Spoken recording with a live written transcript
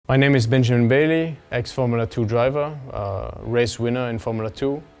My name is Benjamin Bailey, ex-Formula 2 driver, race winner in Formula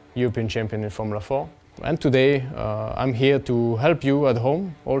 2, European champion in Formula 4. And today I'm here to help you at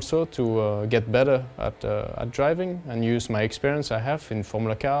home also to get better at driving and use my experience I have in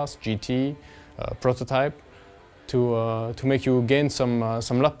Formula cars, GT, prototype, to make you gain some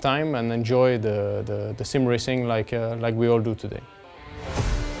lap time and enjoy the sim racing like we all do today.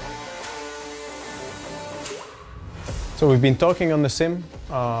 So we've been talking on the sim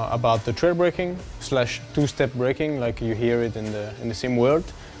about the trail braking / two-step braking, like you hear it in the sim world.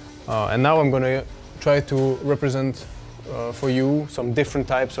 And now I'm going to try to represent for you some different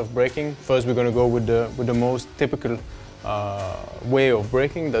types of braking. First, we're going to go with the most typical way of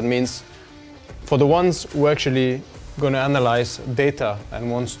braking. That means for the ones who are actually going to analyze data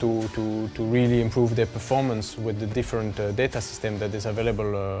and wants to really improve their performance with the different data system that is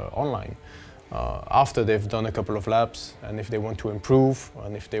available online. After they've done a couple of laps, and if they want to improve,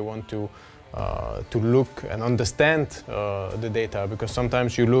 and if they want to look and understand the data, because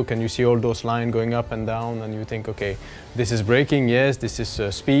sometimes you look and you see all those lines going up and down and you think, okay, this is braking, yes, this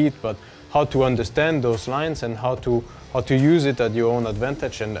is speed, but how to understand those lines and how to use it at your own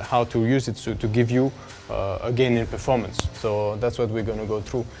advantage and how to use it to give you a gain in performance. So that's what we're going to go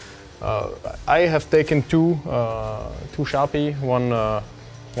through. I have taken two Sharpie,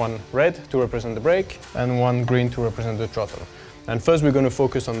 one red to represent the brake and one green to represent the throttle. And first we're going to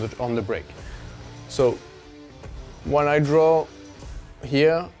focus on the brake. So when I draw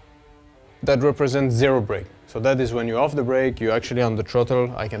here, that represents zero brake. So that is when you're off the brake, you're actually on the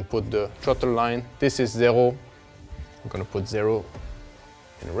throttle. I can put the throttle line. This is 0. I'm going to put 0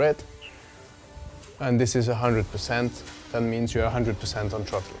 in red. And this is 100%. That means you're 100% on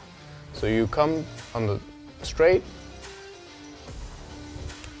throttle. So you come on the straight.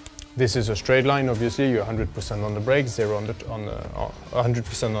 This is a straight line, obviously. You're 100% on the brake, 100%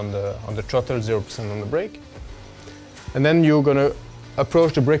 on the throttle, 0% on the brake. And then you're going to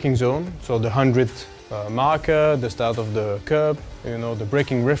approach the braking zone, so the 100 marker, the start of the curb, you know, the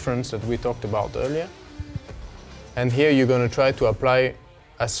braking reference that we talked about earlier. And here you're going to try to apply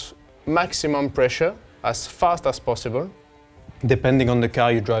as maximum pressure as fast as possible, depending on the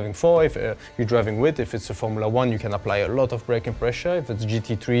car you're driving for. If you're driving with, if it's a Formula 1, you can apply a lot of braking pressure. If it's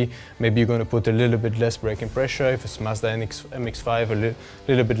GT3, maybe you're going to put a little bit less braking pressure. If it's Mazda MX-5, a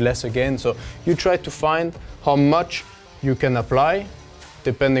little bit less again. So you try to find how much you can apply,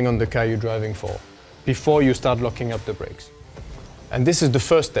 depending on the car you're driving for, before you start locking up the brakes. And this is the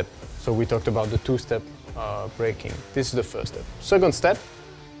first step. So we talked about the two-step braking. This is the first step. Second step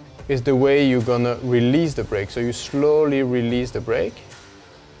is the way you're gonna release the brake. So you slowly release the brake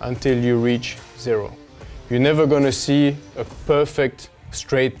until you reach 0. You're never gonna see a perfect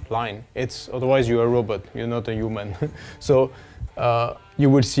straight line. Otherwise you're a robot, you're not a human. So you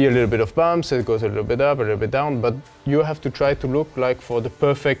will see a little bit of bumps, it goes a little bit up, a little bit down, but you have to try to look like for the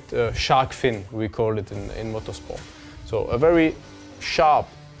perfect shark fin, we call it in motorsport. So a very sharp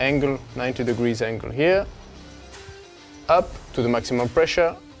angle, 90 degrees angle here, up to the maximum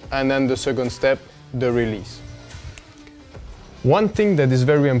pressure, and then the second step, the release. One thing that is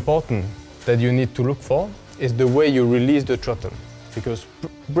very important that you need to look for is the way you release the throttle. Because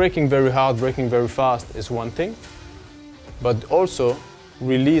braking very hard, braking very fast is one thing, but also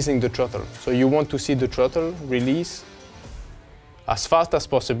releasing the throttle. So you want to see the throttle release as fast as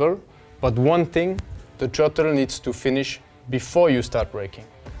possible, but one thing, the throttle needs to finish before you start braking.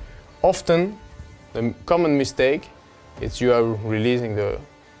 Often, the common mistake is you are releasing the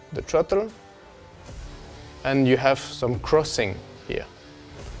throttle and you have some crossing here.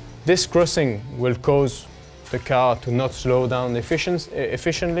 This crossing will cause the car to not slow down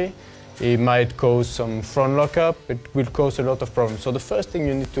efficiently. It might cause some front lockup. It will cause a lot of problems. So the first thing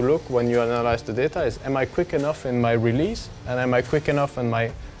you need to look when you analyze the data is, am I quick enough in my release and am I quick enough in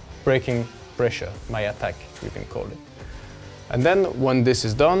my braking pressure, my attack, you can call it. And then when this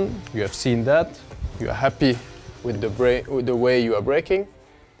is done, you have seen that, you are happy with the way you are braking.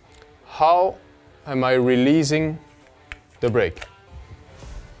 How am I releasing the brake?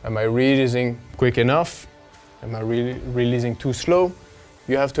 Am I releasing quick enough? Am I releasing too slow?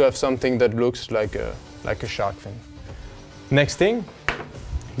 You have to have something that looks like a shark fin. Next thing,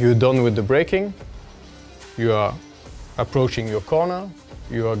 you're done with the braking. You are approaching your corner.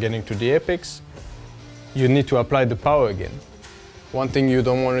 You are getting to the apex. You need to apply the power again. One thing you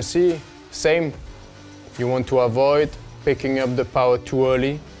don't want to see, same. You want to avoid picking up the power too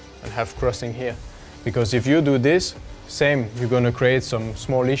early and have crossing here. Because if you do this, same, you're going to create some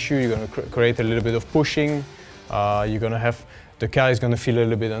small issue, you're going to create a little bit of pushing, you're going to have, the car is going to feel a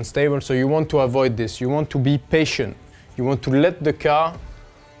little bit unstable. So you want to avoid this, you want to be patient. You want to let the car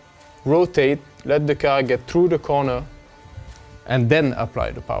rotate, let the car get through the corner, and then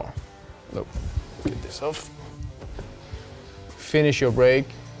apply the power. So, get this off. Finish your brake,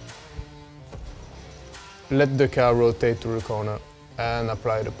 let the car rotate through the corner, and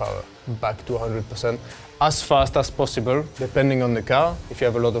apply the power back to 100% as fast as possible, depending on the car. If you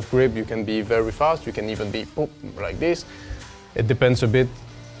have a lot of grip, you can be very fast, you can even be like this. It depends a bit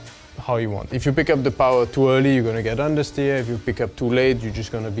how you want. If you pick up the power too early, you're going to get understeer. If you pick up too late, you're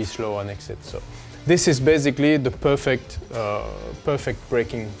just going to be slow on exit. So this is basically the perfect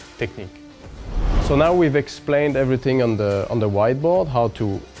braking technique. So now we've explained everything on the whiteboard,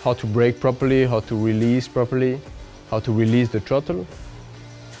 how to brake properly, how to release properly, how to release the throttle.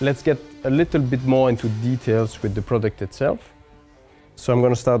 Let's get a little bit more into details with the product itself. So I'm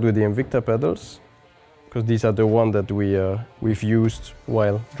going to start with the Invicta pedals, because these are the ones that we've used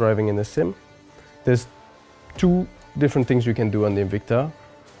while driving in the sim. There's two different things you can do on the Invicta.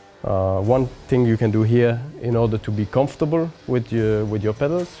 One thing you can do here in order to be comfortable with your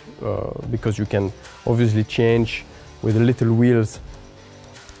pedals, because you can obviously change with the little wheels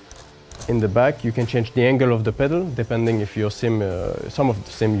in the back. You can change the angle of the pedal depending if your sim, some of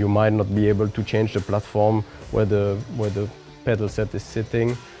the sim you might not be able to change the platform where the pedal set is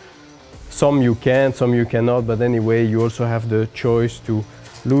sitting. Some you can, some you cannot, but anyway you also have the choice to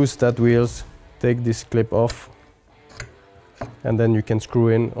loose that wheels, take this clip off, and then you can screw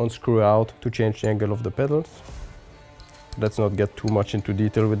in, unscrew out to change the angle of the pedals. Let's not get too much into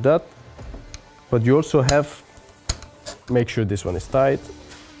detail with that. But you also have, make sure this one is tight.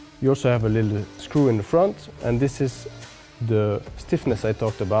 You also have a little screw in the front, and this is the stiffness I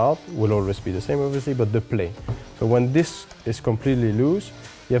talked about, will always be the same obviously, but the play. So when this is completely loose,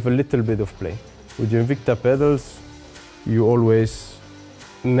 you have a little bit of play. With your Invicta pedals, you always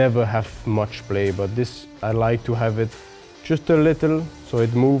never have much play, but this I like to have it just a little, so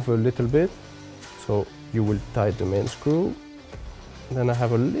it moves a little bit. So you will tighten the main screw, then I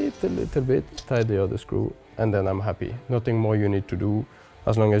have a little bit, tie the other screw, and then I'm happy. Nothing more you need to do,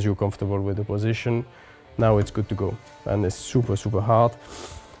 as long as you're comfortable with the position. Now it's good to go, and it's super hard.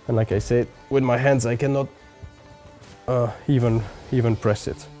 And like I said, with my hands I cannot even press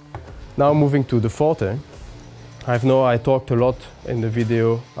it. Now moving to the Forte. I talked a lot in the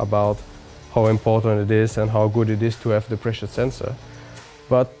video about how important it is and how good it is to have the pressure sensor.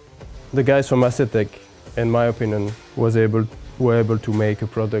 But the guys from Asetek, in my opinion, were able to make a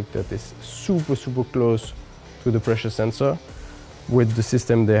product that is super close to the pressure sensor with the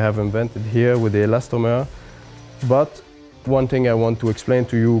system they have invented here with the elastomer. But one thing I want to explain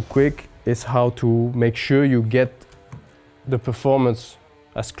to you quick is how to make sure you get the performance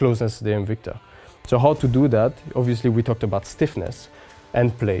as close as the Invicta. So how to do that? Obviously we talked about stiffness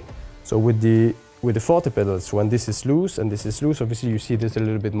and play. So with the Forte pedals, when this is loose and this is loose, obviously you see there's a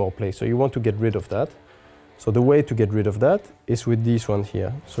little bit more play. So you want to get rid of that. So the way to get rid of that is with these ones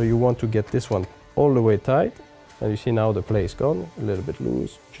here. So you want to get this one all the way tight. And you see now the play is gone, a little bit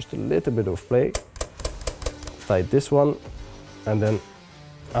loose, just a little bit of play. Tight this one, and then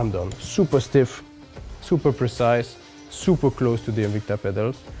I'm done. Super stiff, super precise, super close to the Invicta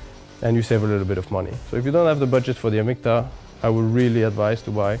pedals, and you save a little bit of money. So if you don't have the budget for the Invicta, I would really advise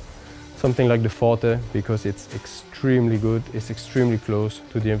to buy something like the Forte, because it's extremely good, it's extremely close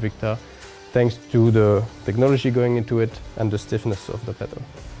to the Invicta, thanks to the technology going into it and the stiffness of the pedal.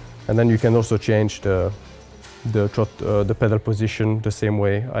 And then you can also change the pedal position the same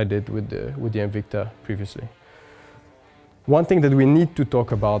way I did with the Invicta previously. One thing that we need to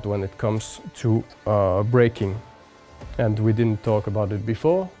talk about when it comes to braking, and we didn't talk about it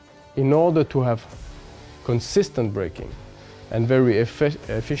before, in order to have consistent braking and very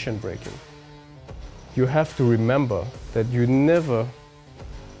efficient braking, you have to remember that you never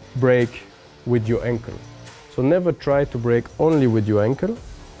brake with your ankle. So never try to brake only with your ankle.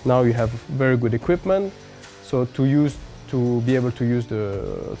 Now you have very good equipment. So to be able to use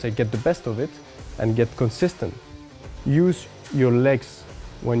get the best of it and get consistent, use your legs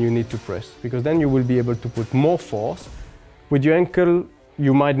when you need to press, because then you will be able to put more force. With your ankle,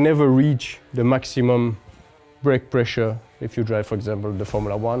 you might never reach the maximum brake pressure if you drive, for example, the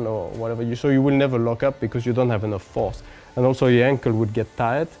Formula 1 or whatever. So you will never lock up because you don't have enough force. And also your ankle would get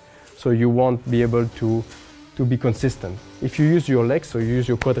tired, so you won't be able to be consistent. If you use your legs, so you use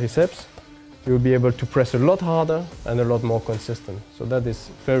your quadriceps, you'll be able to press a lot harder and a lot more consistent. So that is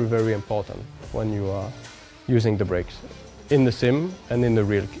very important when you are using the brakes in the sim and in the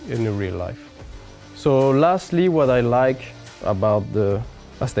real life. So lastly, what I like about the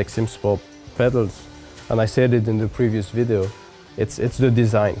Asetek SimSports pedals, and I said it in the previous video, it's the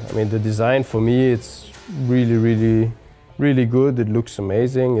design. I mean, the design for me, it's really really good. It looks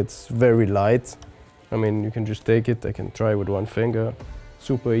amazing. It's very light. I mean, you can just take it. I can try with one finger.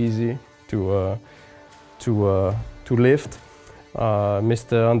 Super easy to lift.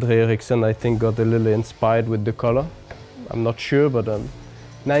 Mr. Andre Eriksen, I think, got a little inspired with the color. I'm not sure, but I'm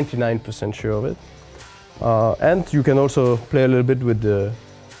 99% sure of it. And you can also play a little bit with the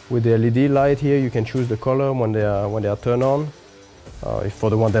LED light here. You can choose the color when they are turned on. If for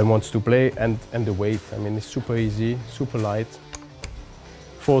the one that wants to play, and the weight. I mean, it's super easy, super light.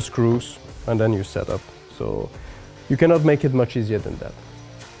 4 screws, and then you set up. So you cannot make it much easier than that.